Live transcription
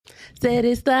Said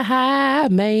it's the High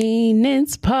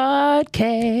Maintenance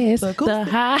Podcast. The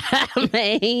High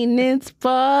Maintenance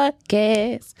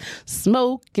Podcast.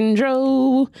 Smoking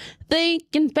drove,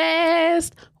 thinking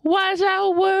fast. Watch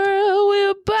our world, we're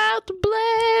about to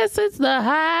blast. It's the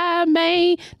High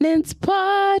Maintenance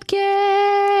Podcast.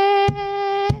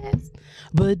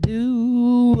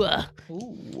 Badoo.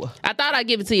 Ooh. I thought I'd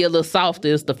give it to you a little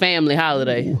softer. It's the family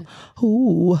holiday.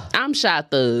 Ooh. I'm Shy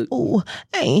Thug. Ooh.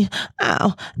 Hey.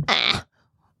 Ow. Ah.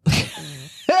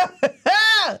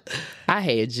 I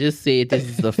had just said this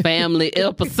is a family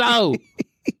episode.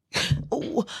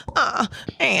 Ooh. Ow.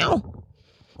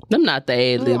 Them not the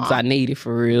ad-libs I needed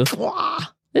for real.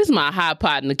 This is my high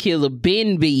partner killer,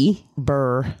 Ben B.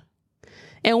 Burr.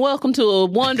 And welcome to a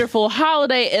wonderful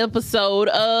holiday episode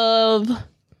of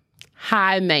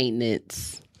High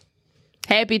Maintenance.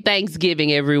 Happy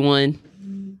Thanksgiving, everyone.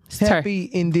 Happy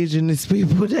Indigenous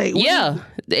People Day. Yeah.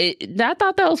 I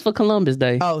thought that was for Columbus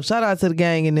Day. Oh, shout out to the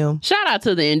gang and them. Shout out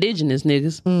to the indigenous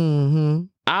niggas. Mm-hmm.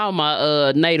 All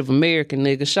my Native American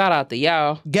niggas. Shout out to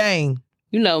y'all. Gang.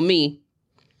 You know me.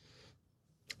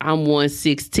 I'm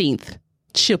 1/16th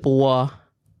Chippewa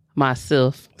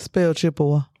myself. Spell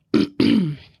Chippewa.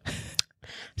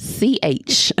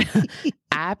 CHIPPEWA.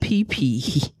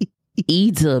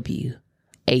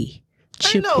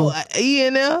 I know E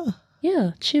in there.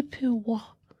 Yeah, Chippewa.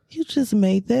 You just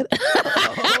made that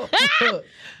up.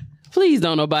 Please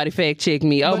don't nobody fact check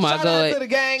me. Oh But my shout God. out to the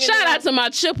gang and Shout them. out to my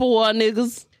Chippewa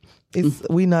niggas.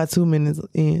 We not 2 minutes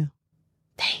in.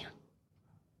 Damn.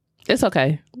 It's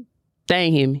okay. They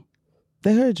ain't hear me.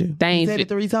 They heard you. They ain't You said it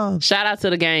 3 times. Shout out to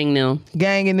the gang now.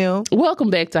 Gang and them. Welcome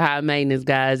back to High Maintenance,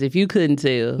 guys. If you couldn't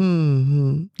tell,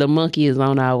 Mm-hmm. the monkey is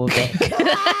on our back.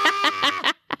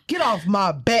 Get off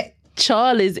my back.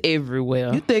 Charlie's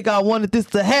everywhere. You think I wanted this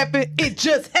to happen? It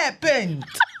just happened.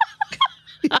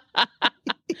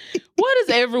 What is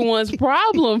everyone's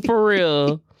problem for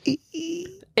real?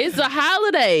 It's a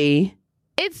holiday.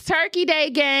 It's Turkey Day,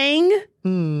 gang.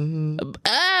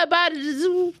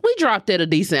 Mm-hmm. We dropped at a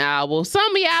decent hour.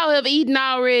 Some of y'all have eaten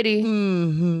already.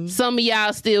 Mm-hmm. Some of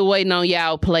y'all still waiting on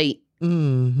y'all plate.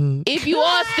 Mm-hmm. If you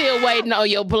are still waiting on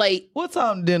your plate, What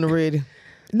time dinner ready?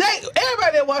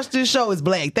 Everybody that watch this show is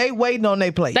black. They waiting on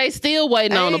their plate. they still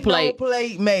waiting on the Ain't plate. No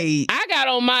plate made. I got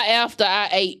on my after I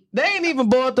ate. They ain't even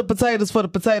boiled the potatoes for the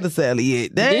potato salad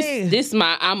yet. This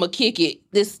my I'ma kick it.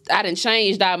 I done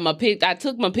changed out my pic. I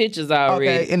took my pictures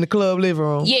already. Okay, in the club living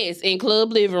room. Yes, in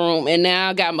club living room, and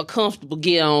now I got my comfortable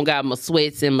gear on, got my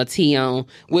sweats and my tee on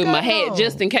with my hat, on.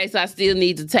 just in case I still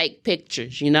need to take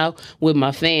pictures, with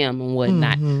my fam and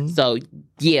whatnot. Mm-hmm. So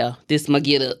yeah, this my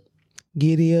get up.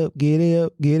 Get it up, get it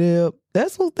up, get it up.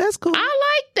 That's cool. I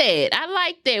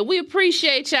like that. We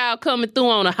appreciate y'all coming through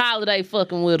on a holiday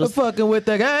fucking with We're us. fucking with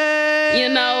the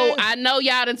gang. I know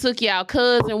y'all done took y'all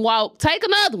cousin walk. Take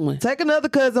another one. Take another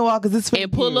cousin walk, cause it's finna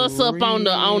And pull get us up on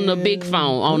the big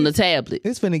phone, on the tablet.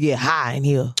 It's finna get high in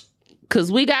here.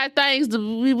 Cause we got things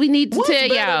we need to What's tell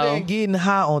better y'all. than getting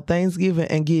high on Thanksgiving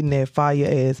and getting that fire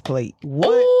ass plate? What?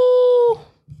 Ooh,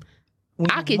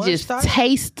 When I you could munch just that-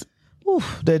 taste.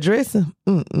 Oof, that dressing.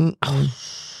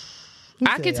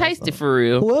 I could taste it for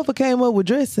real. Whoever came up with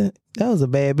dressing, that was a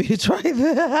bad bitch right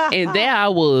there. And there I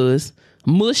was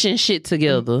mushing shit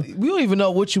together. We don't even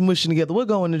know what you mushing together. What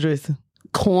go in the dressing?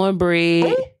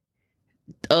 Cornbread,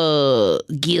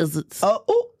 gizzards,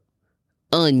 Oh,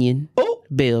 onion,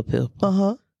 bell pepper,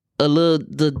 uh-huh. a little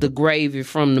the gravy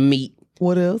from the meat.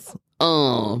 What else?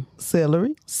 All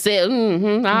Celery.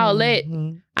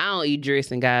 that. I don't eat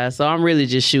dressing, guys, so I'm really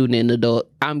just shooting in the dark.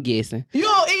 I'm guessing. You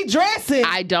don't eat dressing?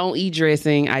 I don't eat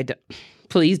dressing.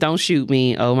 Please don't shoot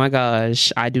me. Oh my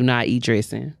gosh, I do not eat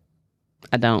dressing.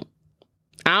 I don't.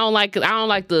 I don't like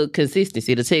the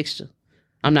consistency, the texture.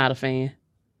 I'm not a fan.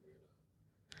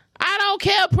 I don't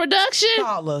care production.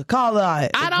 Call her out.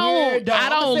 I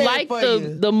don't like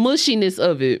the mushiness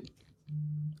of it.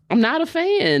 I'm not a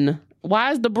fan.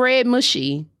 Why is the bread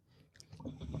mushy?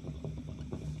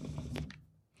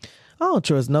 I don't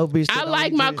trust no bitch. I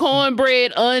like my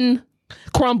cornbread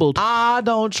uncrumbled. I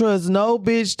don't trust no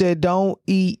bitch that don't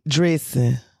eat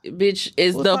dressing. Bitch,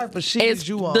 is What type of shit is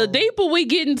you on? the deeper we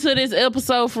get into this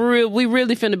episode, for real, we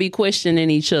really finna be questioning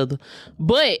each other.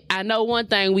 But I know one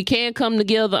thing we can come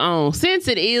together on. Since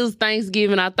it is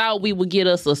Thanksgiving, I thought we would get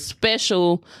us a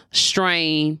special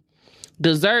strain.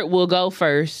 Dessert will go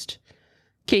first.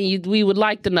 We would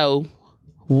like to know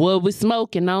what we're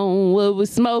smoking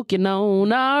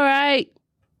on, All right.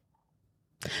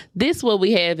 This what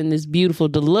we have in this beautiful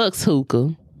deluxe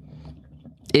hookah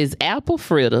is apple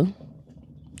fritter.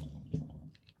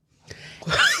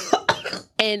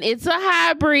 And it's a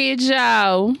hybrid,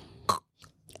 y'all.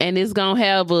 and it's gonna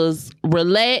have us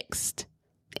relaxed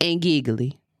and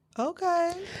giggly.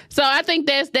 Okay. So I think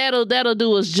that'll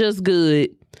do us just good.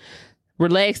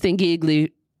 Relaxed and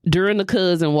giggly during the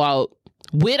cousin walk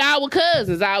with our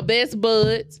cousins, our best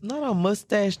buds. Not I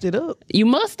mustached it up. You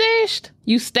mustached?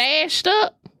 You stashed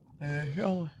up?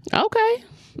 Okay.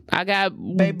 I got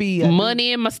Baby,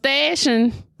 money in my stash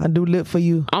and I do lip for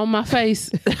you. on my face.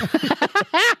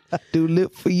 I do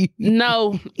lip for you.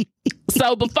 No.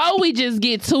 So before we just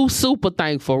get too super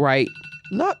thankful, right?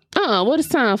 Not What is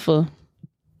time for?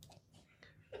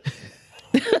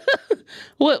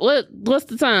 What's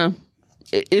the time?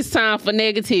 It's time for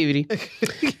negativity.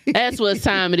 That's what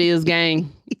time it is,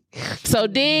 gang. So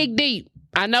dig deep.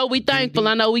 I know we thankful.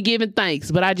 I know we giving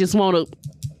thanks, but I just want to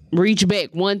reach back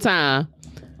one time.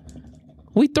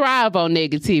 We thrive on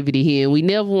negativity here, and we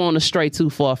never want to stray too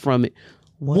far from it.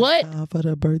 What for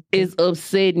the birthday. is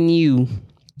upsetting you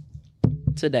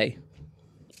today?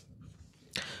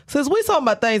 Since we talking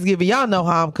about Thanksgiving, y'all know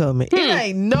how I'm coming. It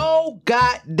ain't no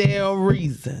goddamn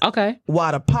reason Okay.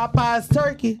 why the Popeyes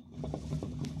turkey.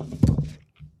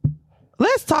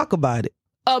 Let's talk about it.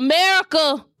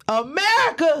 America,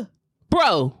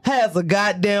 bro. has a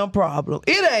goddamn problem.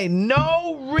 It ain't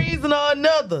no reason or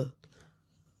another.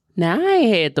 Now, I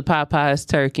ain't had the Popeyes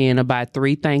turkey in about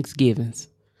 3 Thanksgivings.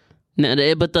 Now,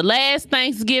 but the last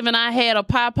Thanksgiving I had a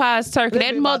Popeyes turkey,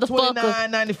 that motherfucker,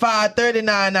 $29.95,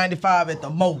 $39.95 at the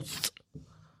most.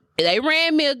 they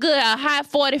ran me a high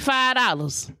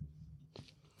 $45.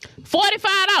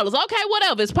 $45. Okay,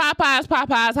 whatever. It's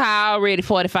Popeyes high already.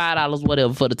 $45,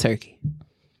 whatever, for the turkey.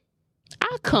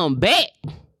 I come back.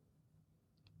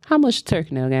 How much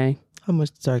turkey now, gang? How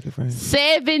much the turkey, friend?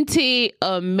 $70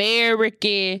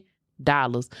 American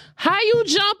dollars. How you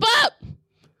jump up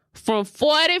from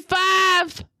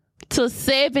 45 to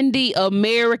 70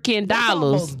 American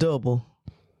dollars? Almost double.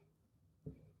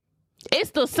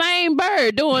 It's the same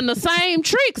bird doing the same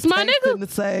tricks, my Tasting nigga. the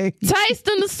same.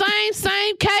 Tasting the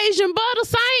same Cajun butter,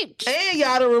 same. And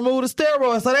y'all to remove the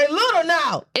steroids, so they little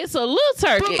now. It's a little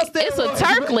turkey. Put my It's a steroids.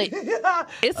 turklet.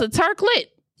 It's a turklet.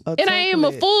 A It ain't even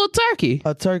a turklet. full turkey.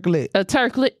 A turklet. A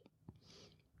turklet.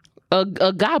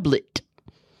 A goblet,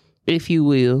 if you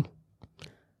will.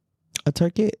 A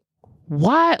turkey.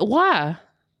 Why?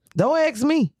 Don't ask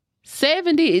me.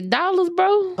 $70,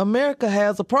 bro? America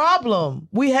has a problem.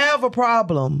 We have a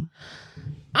problem.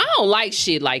 I don't like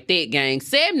shit like that, gang.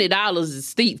 $70 is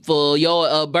steep for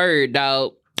your bird,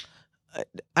 dog.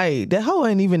 Hey, that hoe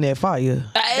ain't even that fire.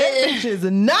 That bitch is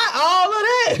not all of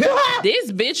that.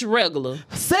 This bitch regular.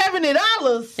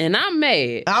 $70. And I'm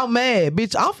mad. I'm mad,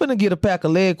 bitch. I'm finna get a pack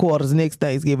of leg quarters next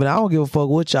Thanksgiving. I don't give a fuck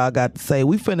what y'all got to say.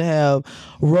 We finna have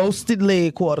roasted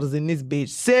leg quarters in this bitch.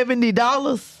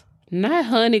 $70. Not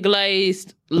honey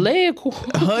glazed leg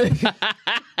quarter.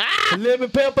 Lemon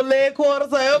pepper leg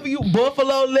quarters, however you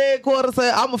buffalo leg quarters.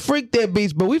 I'm a freak that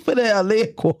bitch, but we finna have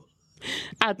leg quarters.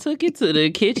 I took it to the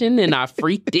kitchen and I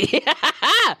freaked it.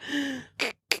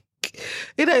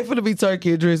 It ain't finna be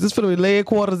turkey and dress. It's finna be leg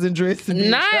quarters and dressing.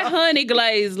 Not honey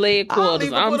glazed leg I don't quarters.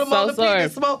 even I'm put them on so the pig sorry.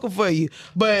 and smoke 'em for you.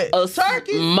 But A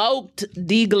turkey smoked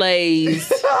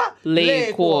deglazed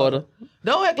leg quarter.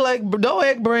 Don't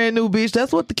act brand new, bitch.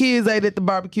 That's what the kids ate at the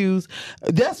barbecues.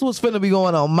 That's what's finna be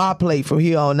going on my plate from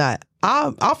here on out.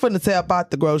 I'm finna tap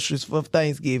out the groceries for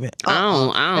Thanksgiving. I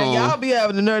don't. And y'all be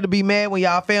having the nerve to be mad when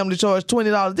y'all family charge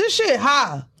 $20. This shit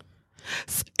high.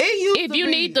 If you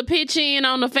need to pitch in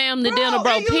on the family dinner,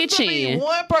 bro, it used pitch to be in.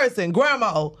 one person,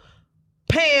 grandma,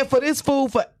 paying for this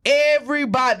food for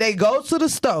everybody. They go to the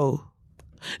store.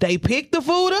 They pick the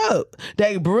food up.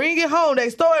 They bring it home. They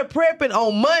start prepping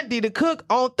on Monday to cook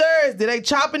on Thursday. They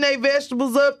chopping their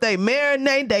vegetables up. They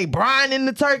marinate. They brining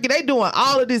the turkey. They doing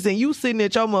all of this, and you sitting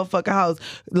at your motherfucking house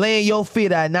laying your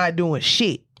feet out, not doing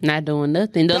shit. Not doing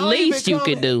nothing. The Don't least even you come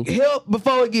could do. Help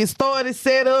before it gets started,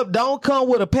 set up. Don't come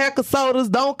with a pack of sodas.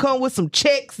 Don't come with some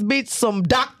checks, bitch. Some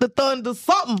Dr. Thunder,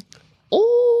 something.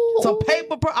 Ooh. Some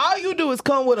paper. All you do is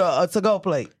come with a to-go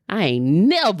plate. I ain't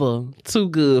never too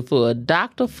good for a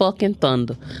Dr. fucking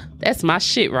Thunder. That's my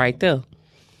shit right there.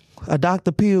 A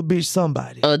Dr. Pill, bitch,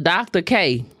 somebody. A Dr.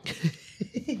 K.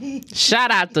 Shout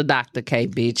out to Dr. K,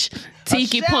 bitch.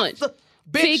 Tiki Punch.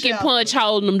 Tiki Punch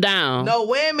holding them down. No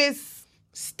whammies.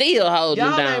 Still holding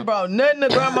them Y'all down. ain't brought nothing to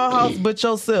grandma's house but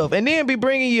yourself. And then be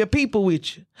bringing your people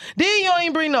with you. Then you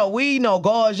ain't bring no weed, no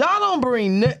gauze. Y'all don't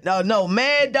bring no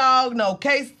Mad Dog, no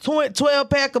case 12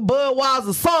 pack of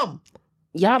Budweiser, something.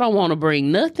 Y'all don't want to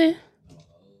bring nothing?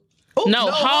 Ooh,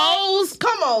 No hoes?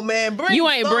 Come on, man. You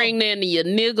ain't some. bring none of your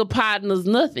nigga partners,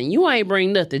 nothing. You ain't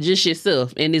bring nothing, just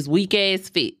yourself and this weak ass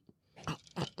fit.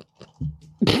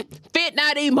 Fit fit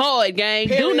not even hard, gang.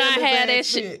 Do not have that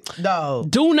shit. No.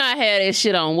 Do not have that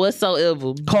shit on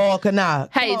whatsoever. Carl Canal.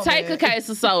 Hey, take a case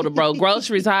of soda, bro.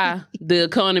 Groceries high. The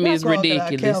economy is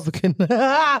ridiculous.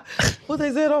 What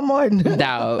they said on Martin?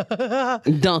 Dog.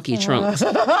 Donkey trunks.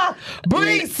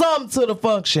 Bring something to the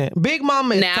function. Big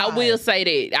Mama is Now, tired. I will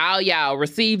say that. All y'all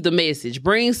receive the message.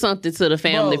 Bring something to the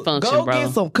family function, go bro.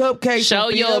 Get some cupcakes. Show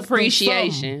some your fiestas,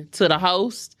 appreciation to the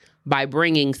host by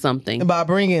bringing something. by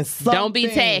bringing something. Don't be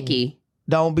tacky.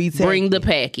 Don't be tacky. Bring the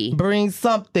packy. Bring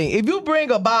something. If you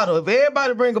bring a bottle, if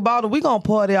everybody bring a bottle, we gonna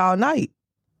party all night.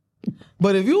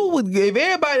 But if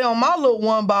everybody on my little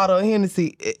one bottle of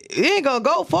Hennessy, it ain't gonna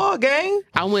go far, gang.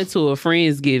 I went to a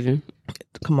Friendsgiving.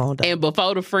 Come on, dog. And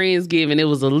before the Friendsgiving, it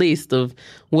was a list of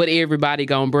what everybody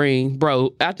gonna bring.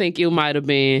 Bro, I think it might have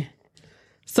been,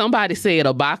 somebody said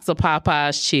a box of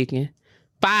Popeye's chicken,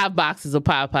 5 boxes of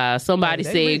Popeyes. Somebody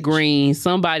said rich. greens.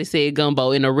 Somebody said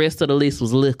gumbo. And the rest of the list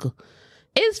was liquor.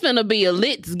 It's finna be a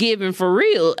Litsgiving for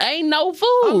real. Ain't no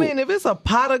food. I mean, if it's a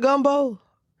pot of gumbo,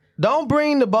 don't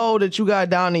bring the bowl that you got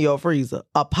down in your freezer.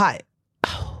 A pot.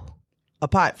 A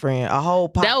pot, friend. A whole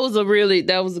pot. that was a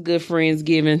good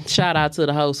Friendsgiving. Shout out to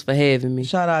the host for having me.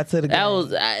 Shout out to the gang.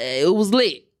 It was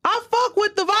lit. I fuck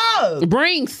with the vibe.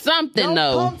 Bring something Don't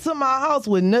though. come to my house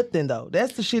with nothing though.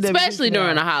 That's the shit that Especially pisses me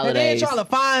during off. the holidays. And then trying to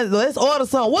find, let's order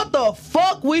something. What the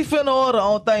fuck we finna order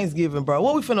on Thanksgiving, bro?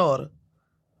 What we finna order?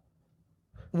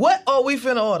 What are we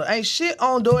finna order? Ain't shit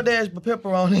on DoorDash but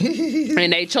pepperoni.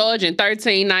 And they charging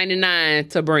 $13.99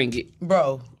 to bring it.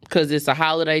 Bro, Because it's a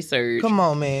holiday surge. come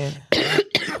on, man.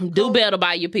 Do better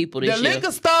by your people this The year.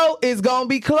 liquor store is gonna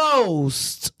be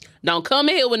closed. Don't come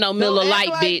in here with no Miller Don't act Lite,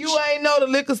 like bitch. You ain't know the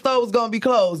liquor store was gonna be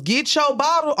closed. Get your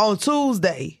bottle on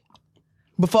Tuesday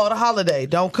before the holiday.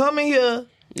 Don't come in here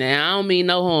Now, I don't mean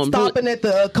no harm. stopping at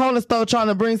the corner store trying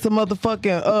to bring some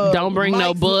motherfucking Don't bring no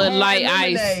Mike's Bud Hard Light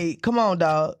lemonade. Come on,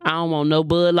 dog. I don't want no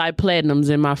Bud Light Platinums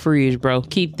in my fridge, bro.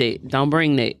 Keep that. Don't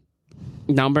bring that.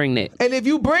 Don't bring that. And if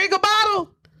you bring a bottle,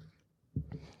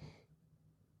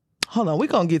 hold on, we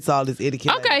gonna get to all this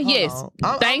etiquette. Okay, later. Hold yes.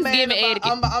 on. Thanksgiving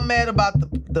etiquette. I'm mad about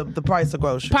the price of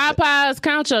groceries. Popeyes,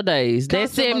 count your days. That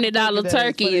Count your $70 motherfucking days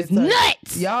turkey for is that turkey.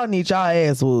 nuts. Y'all need y'all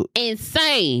ass whooped.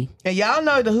 Insane. And y'all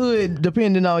know the hood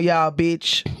depending on y'all,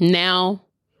 bitch. Now,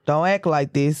 Don't act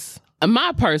like this.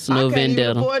 my personal I can't even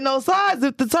vendetta. afford no sides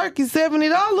if the turkey's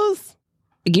 $70.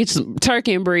 Get some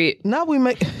turkey and bread. Now we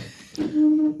make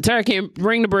Turkey and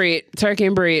bring the bread. Turkey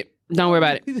and bread. Don't worry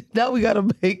about it. now we gotta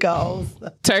make all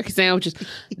Turkey sandwiches.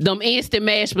 Them instant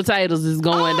mashed potatoes is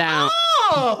going down.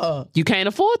 Oh, You can't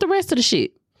afford the rest of the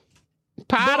shit.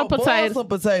 Pot of boil potatoes. some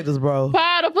potatoes, bro.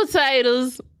 Pot of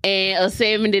potatoes and a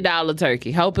 $70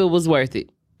 turkey. Hope it was worth it.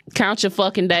 Count your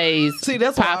fucking days. See,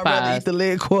 that's why I'd rather eat the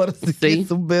leg quarters to See? get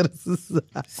some better society.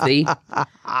 See?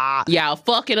 Y'all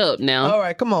fuck it up now. All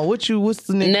right, come on. What's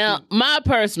the next? Now, my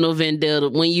personal vendetta,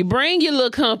 when you bring your little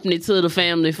company to the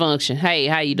family function, hey,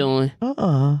 how you doing?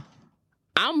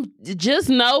 I'm just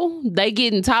know they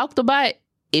getting talked about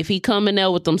if he coming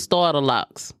there with them starter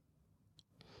locks.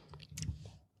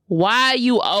 Why are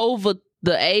you over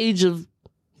the age of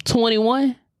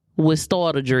 21 with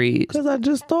starter dreads? Because I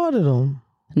just started them.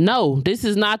 No, this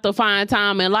is not the fine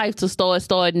time in life to start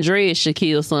starting dreads,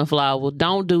 Shaquille Sunflower.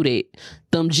 Don't do that.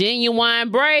 Them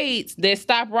genuine braids that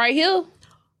stop right here,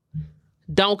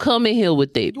 don't come in here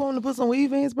with that. You want to put some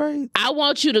weave in his braids? I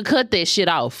want you to cut that shit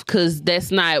off because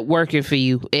that's not working for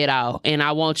you at all. And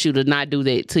I want you to not do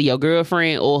that to your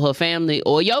girlfriend or her family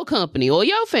or your company or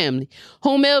your family.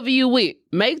 Whomever you with,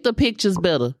 make the pictures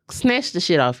better. Snatch the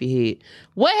shit off your head.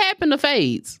 What happened to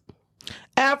fades?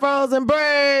 Afros and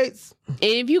braids. And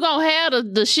if you gonna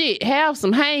have the shit, have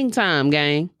some hang time,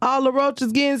 gang. All the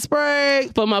roaches getting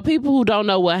sprayed. For my people who don't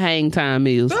know what hang time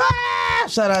is,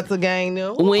 Shout out to gang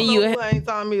them. When you ain't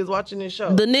time me is watching this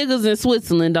show. the niggas in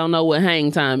Switzerland don't know what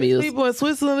hang time is. People in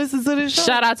Switzerland listen to this show.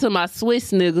 Shout out to my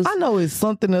Swiss niggas. I know it's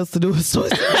something else to do with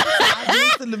Switzerland.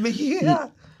 Listen to me. Yeah.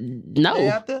 No, They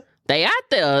out there? they out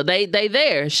there. They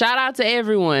there. Shout out to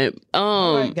everyone.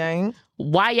 All right, gang.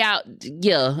 Why y'all?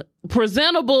 Yeah,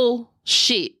 presentable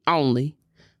shit only.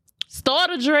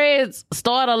 Starter dreads,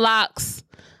 starter locks.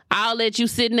 I'll let you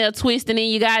sitting there twisting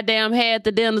in your goddamn head at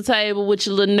the dinner table with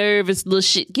your little nervous little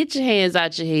shit. Get your hands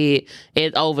out your head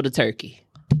and over the turkey.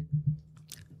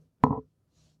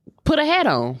 Put a hat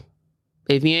on.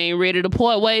 If you ain't ready to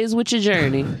part ways with your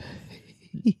journey.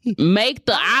 Make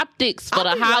the optics for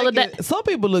the holiday. Some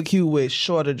people look cute with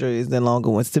shorter dreads than longer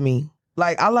ones to me.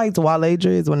 Like, I liked Wale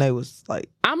dreads when they was like...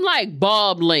 I'm like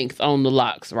bob length on the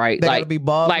locks, right? They like gotta be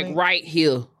bob like length? right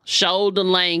here. Shoulder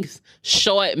length,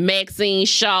 short Maxine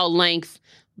Shaw length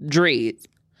dreads.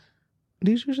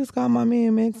 Did you just call my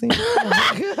man Maxine?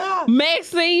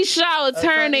 Maxine Shaw,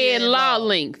 attorney at law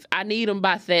length. I need them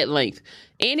by that length.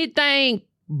 Anything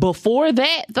before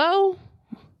that, though?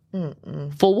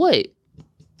 For what?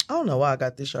 I don't know why I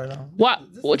got this shirt on. What?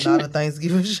 This What is you not mean? a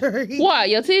Thanksgiving shirt. Why?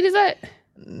 Your titties at?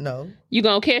 No. You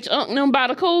gonna catch Unc them by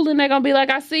the cool and they gonna be like,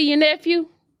 I see your nephew?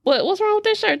 What's wrong with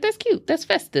that shirt? That's cute. That's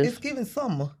festive. It's giving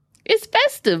summer. It's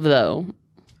festive, though.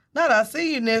 Not I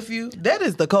see you, nephew. That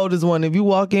is the coldest one. If you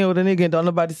walk in with a nigga and don't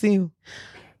nobody see him.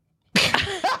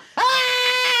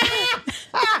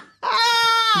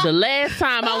 The last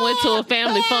time I went to a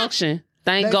family function,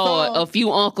 thank They God, saw him? a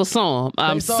few uncles saw him.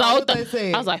 I'm saw so what they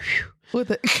said. I was like, phew. What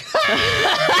the,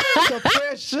 the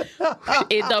pressure.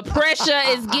 The pressure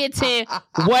is getting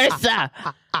worse.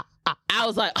 I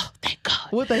was like, oh, thank God.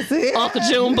 What they said? Uncle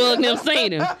Junebug and them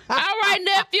seen him. All right,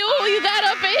 nephew, who you got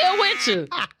up in here with you?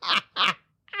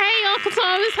 Hey, Uncle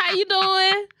Thomas, how you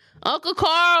doing? Uncle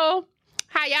Carl,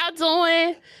 how y'all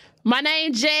doing? My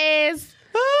name Jazz.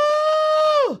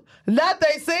 Oh, not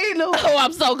they seen him. Oh,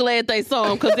 I'm so glad they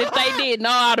saw him, because if they did, no,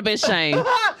 I'd have been shamed.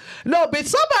 No, bitch,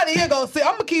 somebody here gonna see.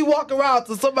 I'm gonna keep walking around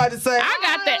till somebody say, I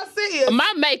got that. I see you.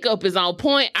 My makeup is on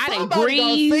point. I didn't Somebody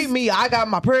gonna see breathe. me. I got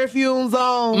my perfumes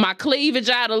on. My cleavage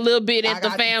out a little bit I at the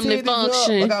got family titties up. I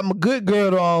function. got my good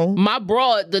girl on. My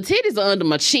broad, the titties are under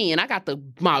my chin. I got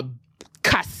my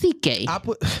cacique. I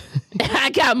put. I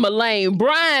got my Lane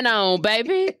Bryant on,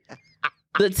 baby.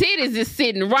 The titties is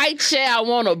sitting right there. I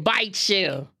want to bite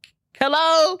you.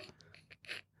 Hello?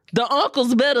 The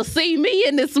uncles better see me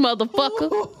in this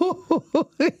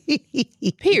motherfucker.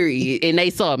 Period. And they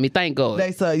saw me, thank God.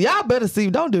 They said, y'all better see.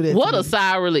 Don't do that. What to a me.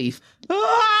 sigh of relief.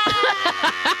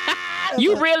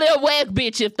 You really a whack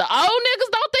bitch if the old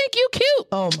niggas don't think you cute.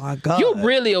 Oh my God. You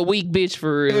really a weak bitch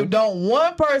for real. If don't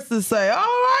one person say, all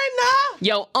right now.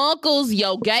 Your uncles,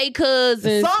 your gay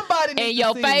cousins, Somebody needs and to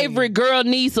your see favorite girl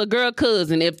niece or girl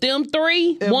cousin. If them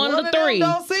three, If one of the them three,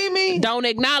 don't see me. don't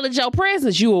acknowledge your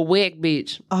presence, you a whack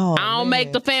bitch. Oh, I don't man.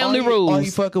 make the family Or rules.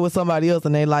 you fucking with somebody else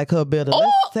and they like her better. Oh!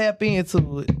 Let's tap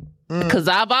into it. Cause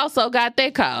I've also got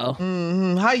that call.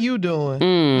 How you doing?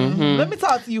 Mhm. Let me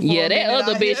talk to you for Yeah, a that minute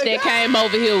other out bitch here. that came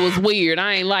over here was weird.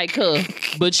 I ain't like her.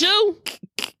 But you,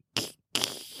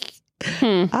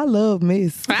 I love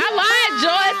Miss.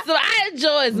 I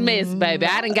enjoy Miss, baby.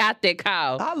 I done got that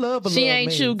call. I love a She little ain't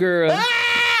Miss. you, girl.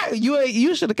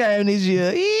 You should have came this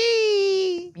year.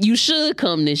 You should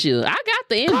come this year. I got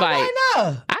the Come invite. right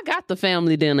now. I got the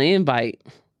family dinner invite.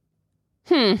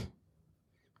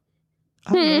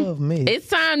 I love Miss. It's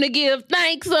time to give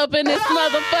thanks up in this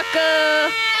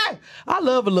motherfucker. I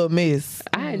love a little Miss.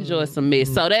 I enjoy some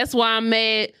Miss. So that's why I'm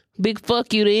mad. Big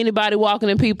fuck you to anybody walking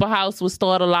in people's house with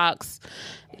starter locks,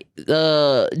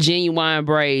 genuine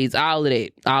braids, all of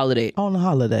that. On the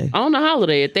holiday. On the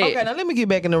holiday at that. Okay, now let me get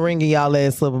back in the ring and y'all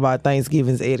ass up about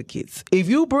Thanksgiving's etiquettes. If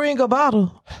you bring a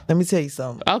bottle, let me tell you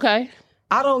something. Okay.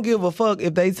 I don't give a fuck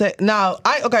if they take. Now,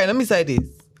 let me say this.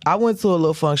 I went to a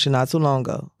little function not too long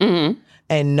ago. Mm-hmm.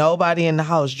 And nobody in the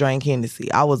house drank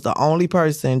Hennessy. I was the only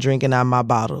person drinking out my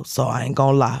bottle. So I ain't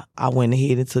gonna lie. I went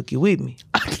ahead and took you with me.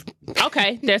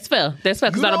 Okay, that's fair. That's fair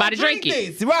because You nobody don't drink drink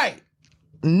it. this, right?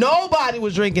 Nobody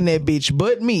was drinking that bitch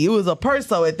but me. It was a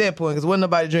perso at that point because wasn't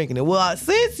nobody drinking it. Well,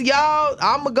 since y'all,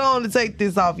 I'm going to take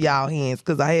this off y'all hands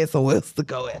because I had somewhere else to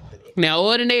go after that. Now,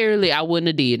 ordinarily, I wouldn't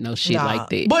have did no shit like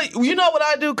that. But you know what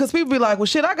I do? Because people be like, well,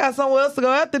 shit, I got somewhere else to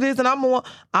go after this, and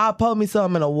I'll pour me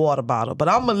something in a water bottle. But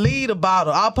I'm going to leave a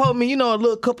bottle. I'll pour me, a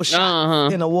little cup of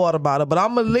shots in a water bottle. But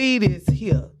I'm going to leave this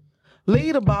here.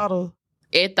 Leave the bottle.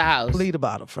 At the house. Leave the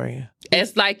bottle, friend.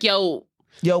 It's like your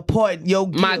gift.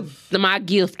 my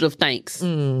gift of thanks.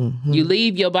 Mm-hmm. You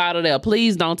leave your bottle there.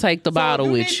 Please don't take the bottle if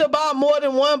you with need you. to buy more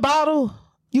than one bottle,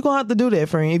 you're going to have to do that,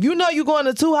 friend. If you know you're going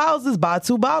to 2 houses, buy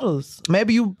 2 bottles.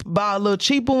 Maybe you buy a little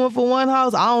cheaper one for one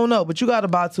house. I don't know, but you got to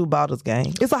buy 2 bottles,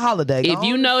 gang. It's a holiday. If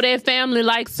you know that family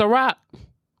likes Ciroc,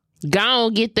 go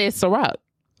on get that Ciroc.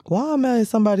 Why am I at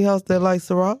somebody's house that likes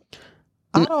Ciroc?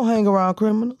 I don't hang around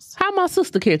criminals. How my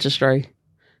sister catch a stray?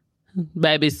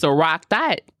 Baby, Ciroc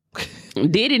that.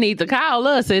 Diddy need to call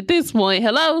us at this point.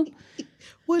 Hello?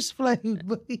 Which flavor?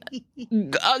 She got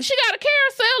a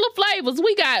carousel of flavors.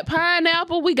 We got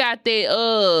pineapple. We got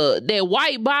that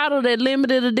white bottle, that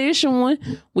limited edition one.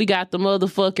 We got the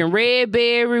motherfucking red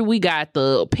berry. We got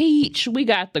the peach. We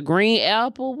got the green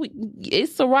apple.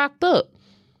 It's Ciroc up.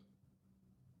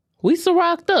 We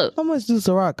Ciroc up. How much do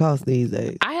Ciroc cost these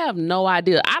days? I have no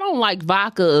idea. I don't like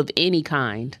vodka of any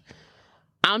kind.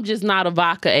 I'm just not a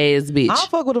vodka ass bitch. I'll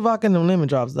fuck with the vodka and them lemon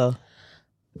drops, though.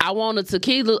 I want a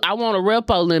tequila. I want a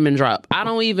Repo lemon drop.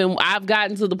 I've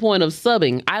gotten to the point of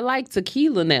subbing. I like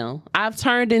tequila now. I've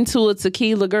turned into a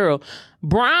tequila girl.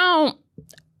 Brown,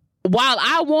 while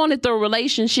I wanted the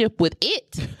relationship with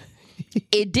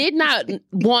it did not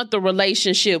want the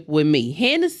relationship with me.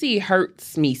 Hennessy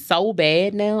hurts me so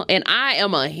bad now. And I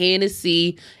am a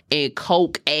Hennessy and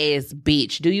Coke ass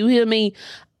bitch. Do you hear me?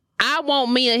 I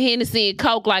want me a Hennessy and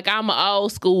Coke like I'm an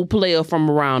old school player from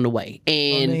around the way.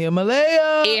 And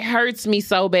it hurts me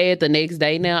so bad the next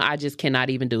day now. I just cannot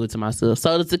even do it to myself.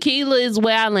 So the tequila is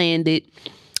where I landed.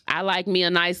 I like me a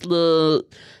nice little...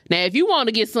 Now, if you want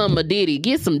to get some Diddy,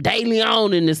 get some De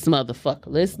Leon in this motherfucker.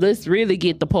 Let's really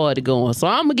get the party going. So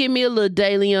I'm going to give me a little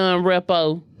De Leon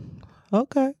Repo.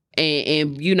 Okay.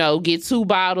 And you know, get 2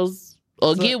 bottles.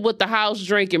 Or get with the house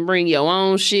drink and bring your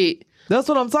own shit. That's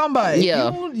what I'm talking about.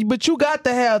 Yeah. But you got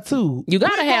to have 2. You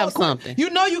got to have something. You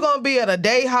know you're going to be at a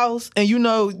day house and you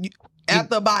know...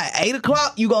 After about 8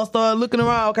 o'clock, you gonna start looking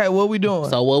around. Okay, what we doing?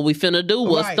 So what we finna do?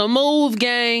 What's the move,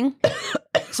 gang?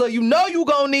 So you know you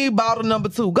gonna need bottle number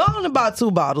 2. Go on and buy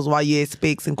 2 bottles while you at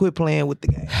Specs and quit playing with the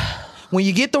game. When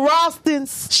you get the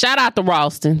Ralstons, shout out the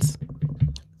Ralstons.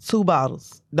 2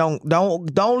 bottles. Don't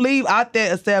leave out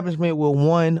that establishment with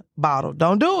 1 bottle.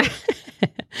 Don't do it.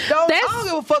 I don't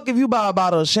give a fuck if you buy a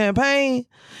bottle of champagne.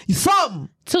 Something.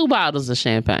 2 bottles of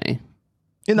champagne.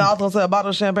 You know, I was gonna say a bottle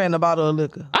of champagne and a bottle of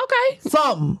liquor. Okay.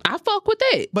 Something. I fuck with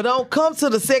that. But don't come to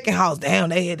the second house. Damn,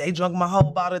 they drunk my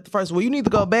whole bottle at the first. Well, you need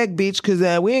to go back, bitch,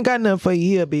 because we ain't got nothing for you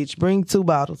here, bitch. Bring 2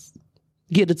 bottles.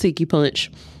 Get a tiki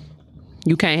punch.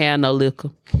 You can't have no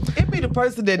liquor. It be the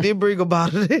person that did bring a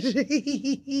bottle.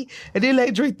 And then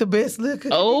they drink the best liquor.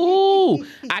 Oh,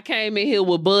 I came in here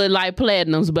with Bud Light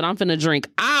Platinums, but I'm finna drink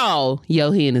all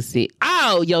your Hennessy,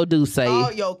 all your Douce,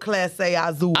 all your Class A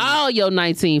Azul, all your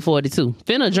 1942.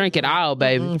 Finna drink it all,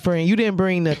 baby. Friend, you didn't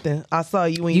bring nothing. I saw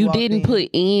you when you walked didn't in. put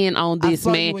in on this,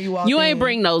 man. You ain't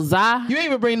bring no za. You ain't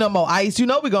even bring no more ice. You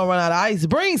know we gonna run out of ice.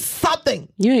 Bring something.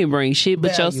 You ain't bring shit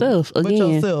but yourself again. But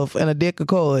yourself and a deck of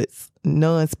cards.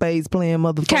 Non-spades playing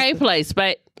motherfucker. Can't play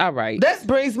spade. All right. That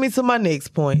brings me to my next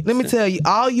point. Let me tell you,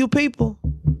 all you people,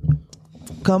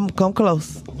 come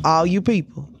close. All you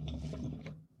people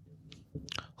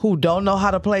who don't know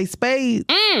how to play spades.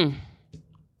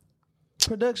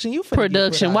 Production, you finna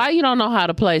Production, why you don't know how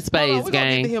to play spades, we're gang?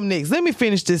 gonna get to him next. Let me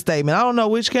finish this statement. I don't know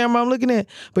which camera I'm looking at,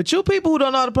 but you people who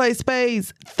don't know how to play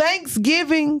spades,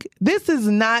 Thanksgiving, this is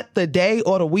not the day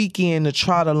or the weekend to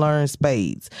try to learn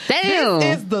spades. Damn.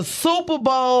 This is the Super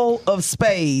Bowl of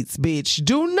spades, bitch.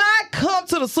 Do not come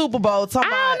to the Super Bowl talking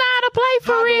about, I don't know how to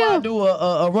play for real. How do I do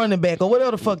a running back or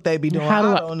whatever the fuck they be doing? I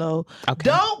don't know. Okay.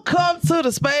 Don't come to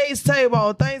the spades table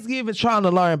on Thanksgiving trying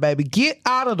to learn, baby. Get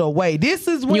out of the way. This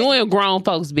is when you in grown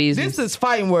folks' business. This is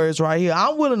fighting words right here.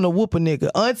 I'm willing to whoop a nigga.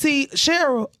 Auntie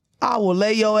Cheryl, I will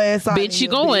lay your ass out. Bitch, you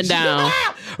going down.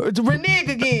 Renege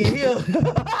again. Here.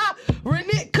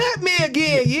 Renege, cut me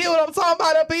again. You hear what I'm talking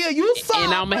about up here? You saw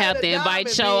and I'm going to have to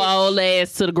invite your old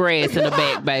ass to the grass in the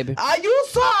back, baby. You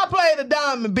saw I play the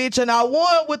diamond, bitch, and I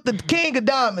won with the king of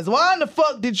diamonds. Why in the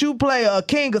fuck did you play a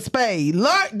king of spades?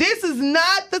 This is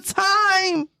not the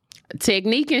time.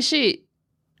 Technique and shit.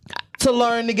 To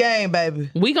learn the game, baby.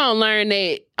 We gonna learn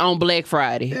that on Black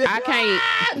Friday. I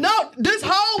can't. No, this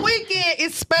whole weekend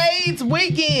is spades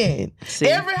weekend. See?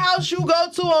 Every house you go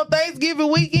to on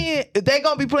Thanksgiving weekend, they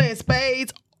gonna be playing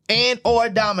spades and or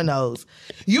dominoes.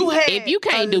 If you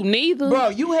can't do neither, bro,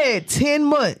 you had 10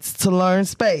 months to learn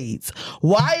spades.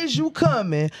 Why is you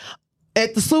coming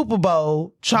at the Super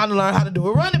Bowl trying to learn how to do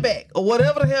a running back or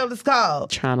whatever the hell it's called?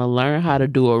 Trying to learn how to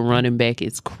do a running back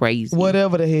is crazy.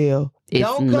 Whatever the hell. It's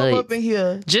Don't come up in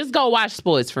here. Just go watch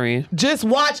sports, friend. Just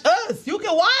watch us. You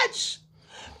can watch.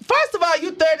 First of all,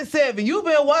 you 37. You've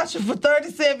been watching for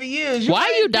 37 years.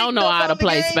 Why you don't know how to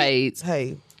play spades?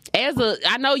 Hey.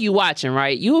 I know you watching,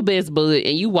 right? You a best bud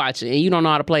and you watching and you don't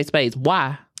know how to play spades.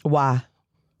 Why?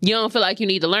 You don't feel like you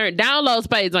need to learn? Download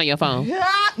spades on your phone.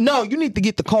 No, you need to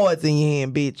get the cards in your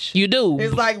hand, bitch. You do.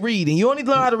 It's like reading. You don't need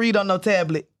to learn how to read on no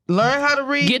tablet. Learn how to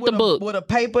read. Get the book with a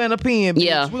paper and a pen, bitch.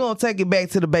 Yeah. We're going to take it back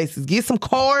to the basics. Get some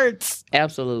cards.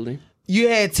 Absolutely. You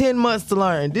had 10 months to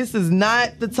learn. This is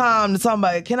not the time to talk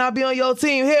about, can I be on your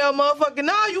team? Hell, motherfucker,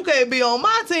 no, you can't be on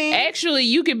my team. Actually,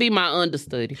 you can be my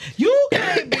understudy. You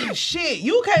can't be shit.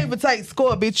 You can't even take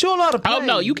score, bitch. You don't know how to play. Oh,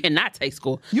 no, you cannot take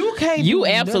score. You can't. You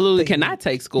absolutely cannot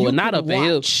take score. You not up in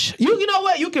here. You know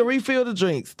what? You can refill the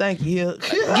drinks. Thank you.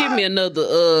 Give me another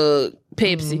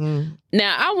Pepsi. Mm-hmm.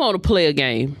 Now, I want to play a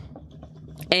game.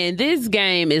 And this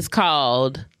game is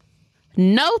called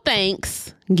No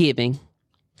Thanks Giving.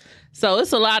 So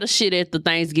it's a lot of shit at the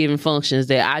Thanksgiving functions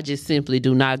that I just simply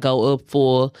do not go up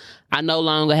for. I no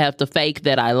longer have to fake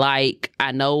that I like.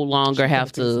 I no longer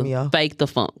have to fake the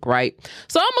funk, right?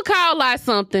 So I'm going to call out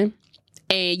something,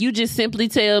 and you just simply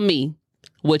tell me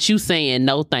what you saying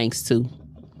no thanks to.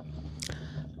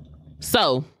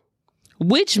 So,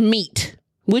 which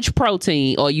which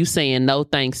protein are you saying no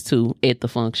thanks to at the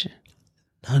function?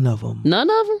 None of them. None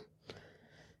of them?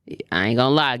 I ain't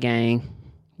gonna lie, gang.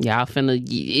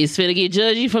 It's finna get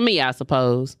judgy for me, I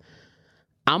suppose.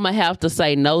 I'm gonna have to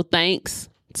say no thanks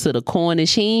to the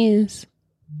Cornish hens,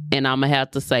 and I'm gonna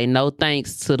have to say no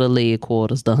thanks to the leg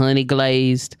quarters, the honey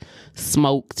glazed,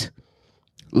 smoked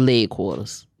leg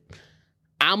quarters.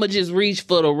 I'm gonna just reach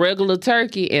for the regular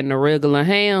turkey and the regular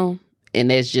ham, and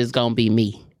that's just gonna be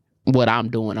me, what I'm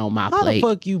doing on my plate. How the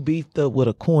fuck you beefed up with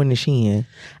a Cornish hen?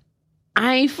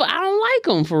 I don't like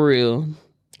them for real.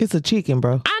 It's a chicken,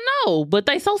 bro. I know, but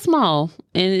they so small,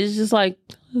 and it's just like,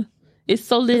 it's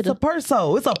so little. It's a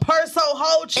perso. It's a perso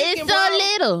whole chicken, It's so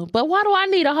little. But why do I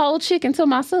need a whole chicken to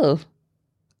myself?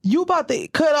 You about to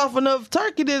cut off enough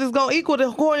turkey that is gonna equal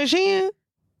the Cornish hen?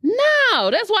 No,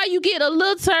 that's why you get a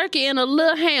little turkey and a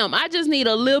little ham. I just need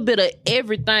a little bit of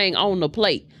everything on the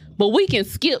plate. But we can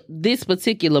skip this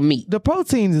particular meat. The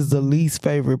protein is the least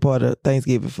favorite part of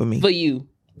Thanksgiving for me. For you.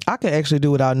 I can actually do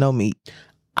without no meat.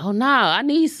 Oh, no, I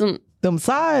need some. Them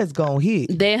sides gonna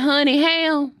hit. That honey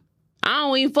ham. I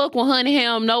don't even fuck with honey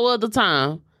ham no other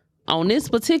time. On this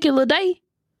particular day,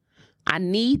 I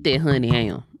need that honey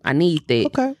ham. I need that.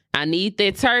 Okay. I need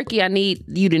that turkey. I need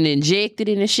you to inject it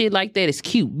in and shit like that. It's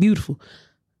cute, beautiful.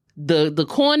 The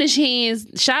Cornish hens,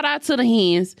 shout out to the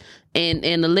hens and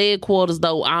the leg quarters,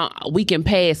 though, we can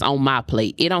pass on my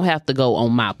plate. It don't have to go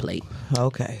on my plate.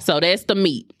 Okay. So that's the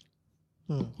meat.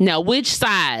 Now, which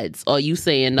sides are you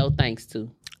saying no thanks to?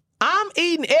 I'm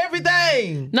eating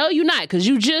everything. No, you're not, because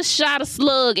you just shot a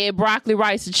slug at broccoli,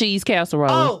 rice, and cheese casserole.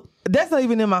 Oh, that's not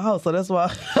even in my house, so that's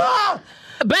why.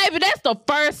 Baby, that's the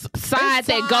first side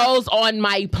that goes on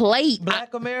my plate.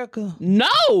 Black America.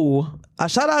 No. I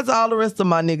shout out to all the rest of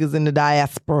my niggas in the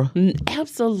diaspora.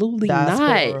 Absolutely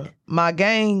Diaspora. not. My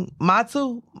gang, my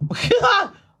two,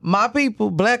 my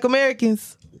people, Black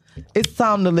Americans. It's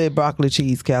time to let broccoli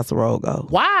cheese casserole go.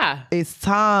 Why? It's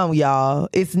time, y'all.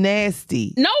 It's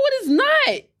nasty. No, it is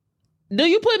not. Do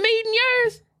you put meat in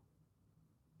yours?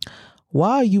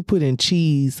 Why are you putting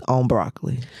cheese on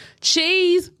broccoli?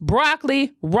 Cheese,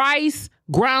 broccoli, rice,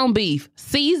 ground beef.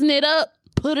 Season it up,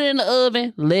 put it in the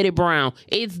oven, let it brown.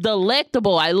 It's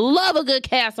delectable. I love a good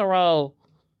casserole.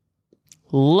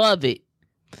 Love it.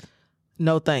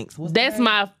 No thanks. That's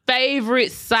my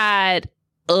favorite side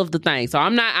of the thing. So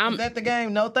I'm Is that the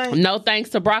game? No thanks. No thanks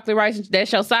to broccoli rice.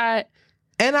 That's your side.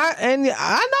 And I know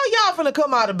y'all finna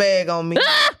come out of bag on me.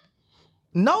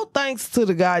 No thanks to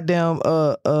the goddamn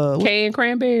canned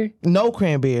cranberry. No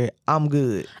cranberry. I'm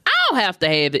good. I don't have to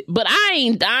have it, but I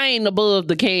ain't above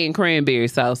the canned cranberry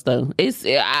sauce though.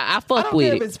 I fuck with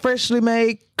care it. If it's freshly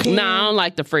made. No, I don't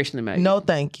like the freshly made. No,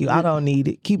 thank you. I don't need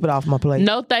it. Keep it off my plate.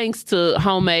 No thanks to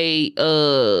homemade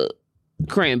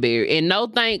cranberry, and no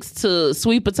thanks to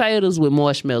sweet potatoes with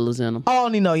marshmallows in them. I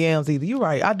don't need no yams either. You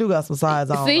right. I do got some sides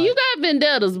on. See, you got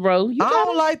vendettas, bro. I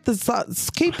don't like the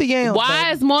sides. Keep the yams. Why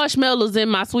is marshmallows in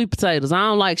my sweet potatoes? I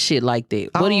don't like shit like that.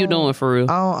 What are you doing for real?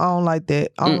 I don't like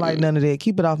that. I don't like none of that.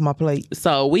 Keep it off my plate.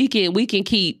 So we can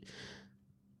keep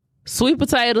sweet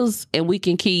potatoes, and we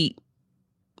can keep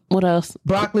what else?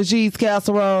 Broccoli cheese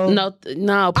casserole. No.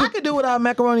 I could do without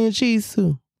macaroni and cheese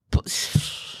too.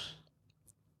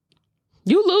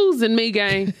 You losing me,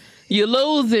 gang. You're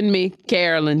losing me,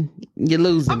 Carolyn. You're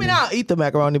losing me. I'll eat the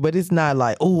macaroni, but it's not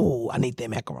like, oh, I need that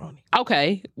macaroni.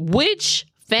 Okay. Which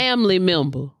family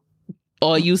member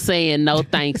are you saying no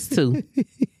thanks to?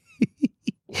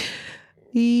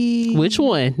 Which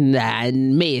one? Nah,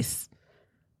 miss.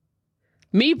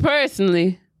 Me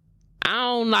personally, I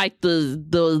don't like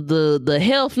the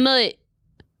health nut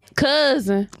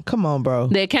cousin. Come on, bro.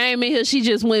 That came in here. She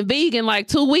just went vegan like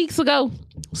 2 weeks ago.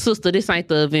 Sister, this ain't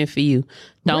the event for you.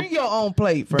 Bring your own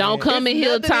plate, friend. Don't come in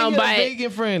here talking about vegan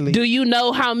friendly. Do you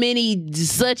know how many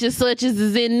such and such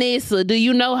is in this, or do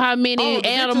you know how many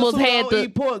animals had the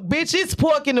pork? Bitch, it's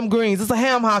pork in them greens. It's a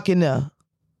ham hock in there.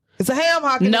 It's a ham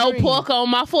hock in no the pork on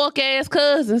my fork ass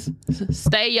cousins.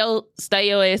 Stay your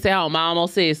ass at home. I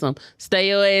almost said something. Stay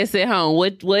your ass at home.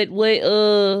 What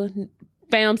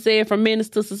fam said from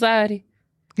Minister Society?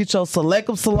 Get your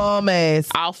Selectum Salam ass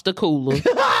off the cooler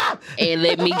and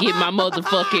let me get my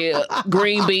motherfucking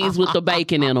green beans with the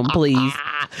bacon in them, please.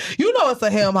 You know it's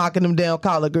a ham hocking them damn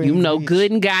collard greens. You know bitch.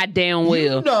 good and goddamn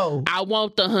well. You know. I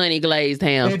want the honey glazed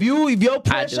ham. If your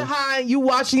pressure high and you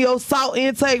watching your salt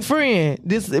intake, friend,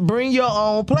 bring your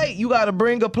own plate. You got to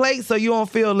bring a plate so you don't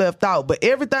feel left out. But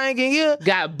everything in here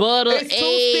got butter,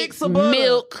 eggs,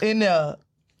 milk in there.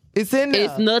 It's in there.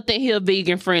 It's nothing here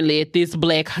vegan friendly at this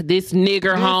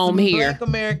nigger home here. Black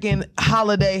American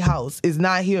holiday house is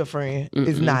not here, friend.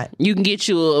 It's not. You can get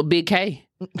you a Big K.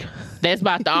 That's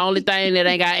about the only thing that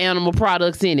ain't got animal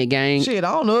products in it, gang. Shit,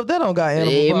 I don't know if that don't got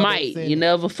animal products. It might. You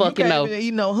never fucking know. You can't even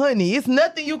eat no honey. It's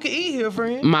nothing you can eat here,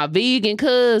 friend. My vegan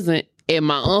cousin and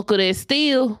my uncle that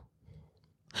still.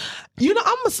 You know,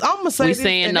 I'm gonna say we this,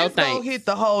 saying and no this gonna thanks. hit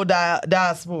the whole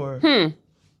diaspora.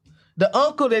 The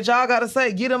uncle that y'all gotta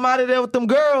say, get him out of there with them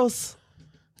girls.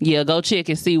 Yeah, go check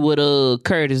and see what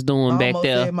Curtis doing back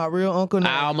there. Said my real uncle name.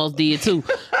 I almost did too.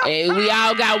 And we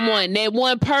all got one. That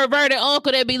one perverted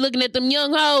uncle that be looking at them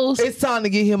young hoes. It's time to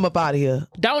get him up out of here.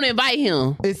 Don't invite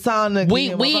him. It's time to get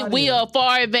him up out of we here. are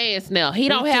far advanced now. He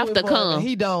don't have to come.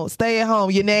 He don't. Stay at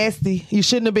home. You're nasty. You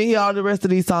shouldn't have been here all the rest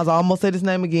of these times. I almost said his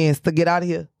name again. So get out of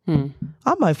here.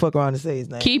 I might fuck around and say his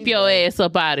name. Keep your ass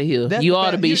up out of here. You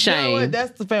ought to be shamed.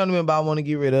 That's the family member I want to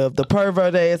get rid of. The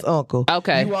pervert ass uncle.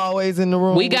 Okay. You always in the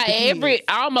room. We got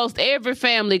almost every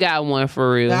family got one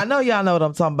for real. Now, I know y'all know what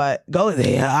I'm talking about. Go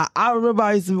there. I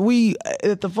remember we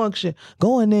at the function.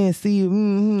 Go in there and see you.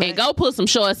 And go put some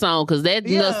shorts on because that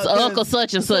Uncle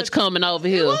such and such coming over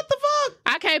here. What the fuck?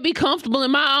 I can't be comfortable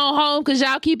in my own home because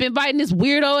y'all keep inviting this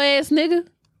weirdo ass nigga.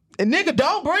 And nigga,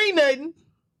 don't bring nothing.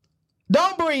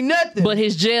 Don't bring nothing. But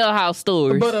his jailhouse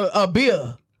stories. But a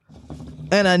beer.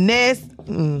 And a nasty...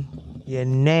 you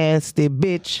nasty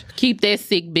bitch. Keep that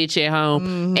sick bitch at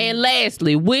home. And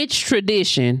lastly, which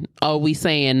tradition are we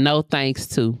saying no thanks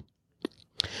to?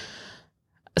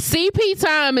 CP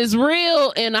time is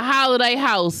real in a holiday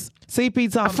house.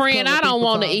 CP time. Friend, I don't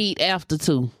want to eat after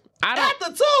 2.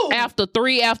 After 2? After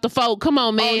 3, after 4. Come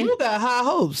on, man. Oh, you got high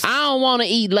hopes. I don't want to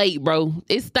eat late, bro.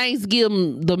 It's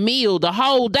Thanksgiving, the meal, the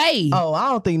whole day. Oh, I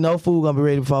don't think no food gonna be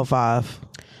ready before 5.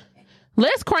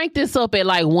 Let's crank this up at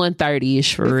like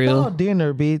 1:30ish for real. It's all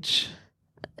dinner, bitch.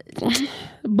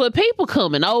 But people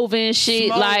coming over and shit,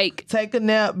 Smoke, like take a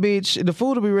nap, bitch. The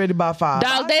food will be ready by 5.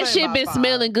 Dog, that shit been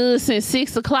smelling good since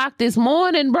 6 o'clock this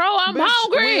morning, bro. I'm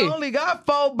hungry. We only got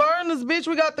 4 burners, bitch.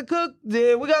 We got the cook.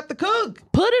 Yeah, we got the cook.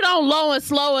 Put it on low and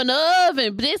slow in the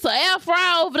oven. It's an air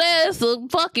fryer over there. It's a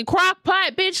fucking crock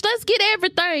pot, bitch. Let's get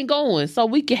everything going so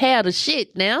we can have the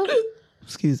shit now.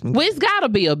 Excuse me. Well, it's gotta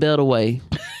be a better way.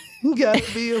 Gotta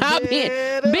be a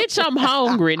better. Bitch, I'm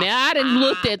hungry now. I done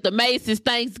looked at the Macy's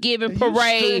Thanksgiving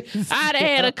parade. I done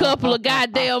had a couple of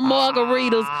goddamn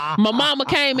margaritas. My mama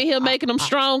came in here making them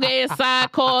strong ass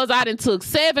sidecars. I done took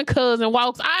 7 cousin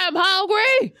walks. I am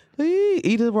hungry.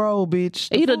 Eat a roll,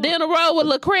 bitch. Eat a dinner roll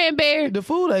with a cranberry. The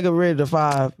food ain't gonna be ready to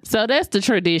 5. So that's the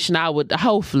tradition I would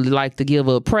hopefully like to give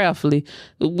up. Prayerfully,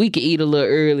 we could eat a little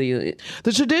earlier.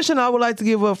 The tradition I would like to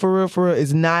give up for real,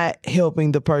 is not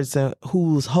helping the person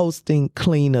who's hosting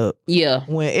clean up. Yeah.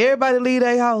 When everybody leave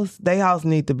their house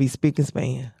need to be spick and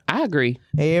span. I agree.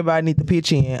 Everybody need to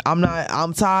pitch in.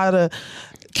 I'm tired of,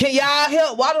 can y'all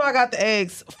help? Why do I got the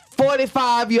eggs?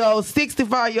 45-year-old,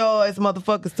 65-year-old ass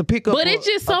motherfuckers to pick up. But it's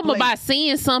just something about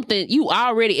seeing something you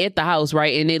already at the house,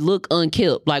 right? And it look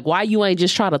unkept. Like, why you ain't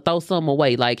just try to throw something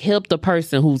away? Like, help the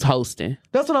person who's hosting.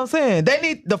 That's what I'm saying.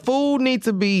 The food needs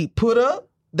to be put up.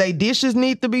 They dishes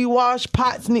need to be washed.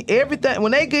 Pots need everything.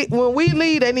 When we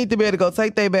leave, they need to be able to go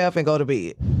take their bath and go to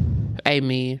bed.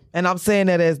 Amen. And I'm saying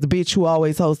that as the bitch who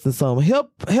always hosting something.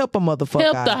 Help a motherfucker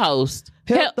Help out. the host.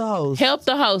 Help the host. Help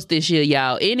the host this year,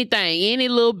 y'all. Any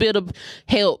little bit of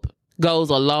help goes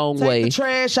a long way. Take the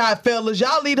trash out, fellas.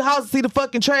 Y'all leave the house to see the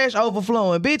fucking trash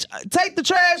overflowing. Bitch, take the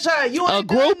trash out. You ain't a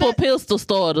group of pistol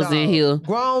starters in here.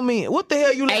 Grown men. What the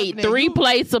hell you laughing ate at? 3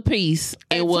 plates apiece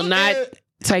and will not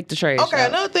take the trash Okay, out.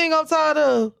 another thing I'm tired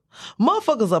of.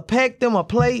 Motherfuckers will pack them a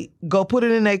plate, go put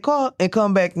it in their car, and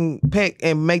come back and pack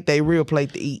and make their real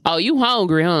plate to eat. Oh, you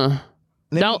hungry, huh?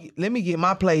 Let me get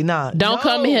my plate now. Don't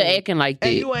come in here acting like that.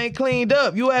 And you ain't cleaned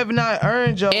up. You have not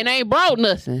earned your... And ain't brought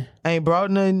nothing. Ain't brought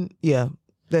nothing. Yeah,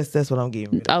 that's what I'm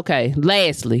getting rid of. Okay,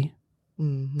 lastly,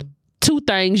 2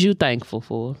 things you thankful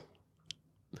for.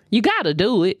 You gotta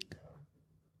do it.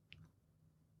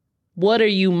 What are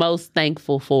you most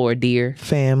thankful for, dear?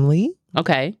 Family.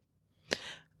 Okay.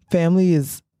 Family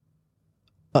is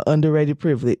an underrated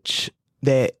privilege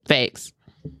that... Facts.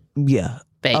 Yeah.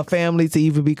 Facts. A family to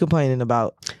even be complaining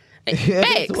about.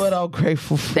 That's what I'm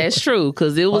grateful for. That's true,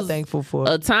 because it was thankful for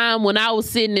a time when I was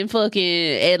sitting in fucking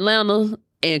Atlanta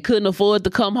and couldn't afford to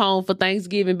come home for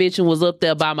Thanksgiving, bitch, and was up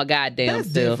there by my goddamn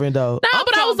That's self. different though. No,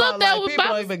 but I was up there like, with people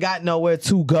don't even got nowhere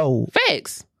to go.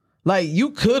 Facts. Like you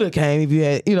could have came if you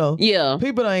had, Yeah.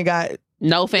 People ain't got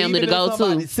No family to go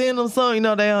to. Send them some,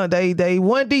 they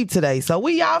one deep today. So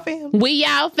we y'all fam. We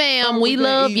y'all fam. We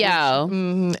love y'all.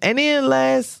 Mm-hmm. And then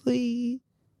lastly,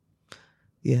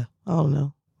 yeah, I don't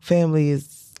know. Family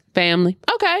is family.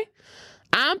 Okay.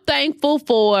 I'm thankful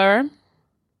for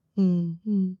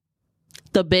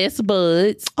the best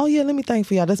buds. Oh yeah, let me thank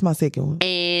for y'all. That's my second one.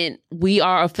 And we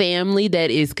are a family that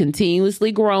is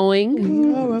continuously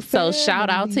growing. So shout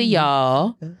out to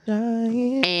y'all.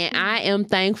 And I am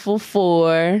thankful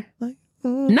for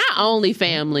not only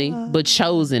family, but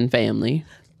chosen family.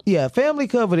 Yeah, family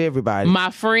covered everybody. My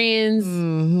friends,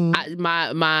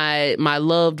 my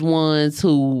loved ones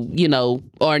who,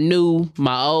 are new,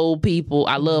 my old people.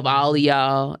 I love all of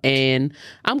y'all. And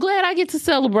I'm glad I get to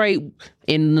celebrate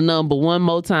in the number one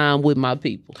more time with my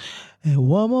people. And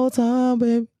one more time,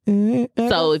 baby.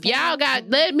 So if y'all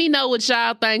let me know what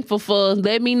y'all thankful for.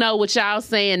 Let me know what y'all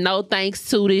saying no thanks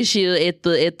to this year at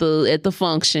the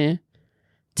function.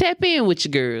 Tap in with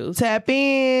your girls. Tap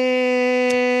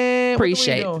in.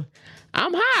 Appreciate it.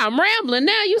 I'm high. I'm rambling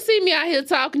now. You see me out here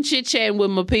talking, chit-chatting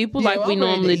with my people like we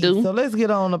normally do. So let's get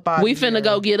on the podcast. We finna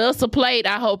go get us a plate.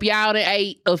 I hope y'all done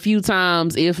ate a few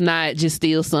times. If not, just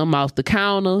steal something off the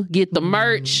counter. Get the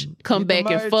merch. Come back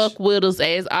and fuck with us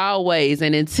as always.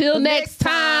 And until next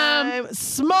time,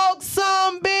 smoke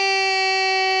some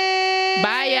bitch.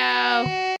 Bye, y'all.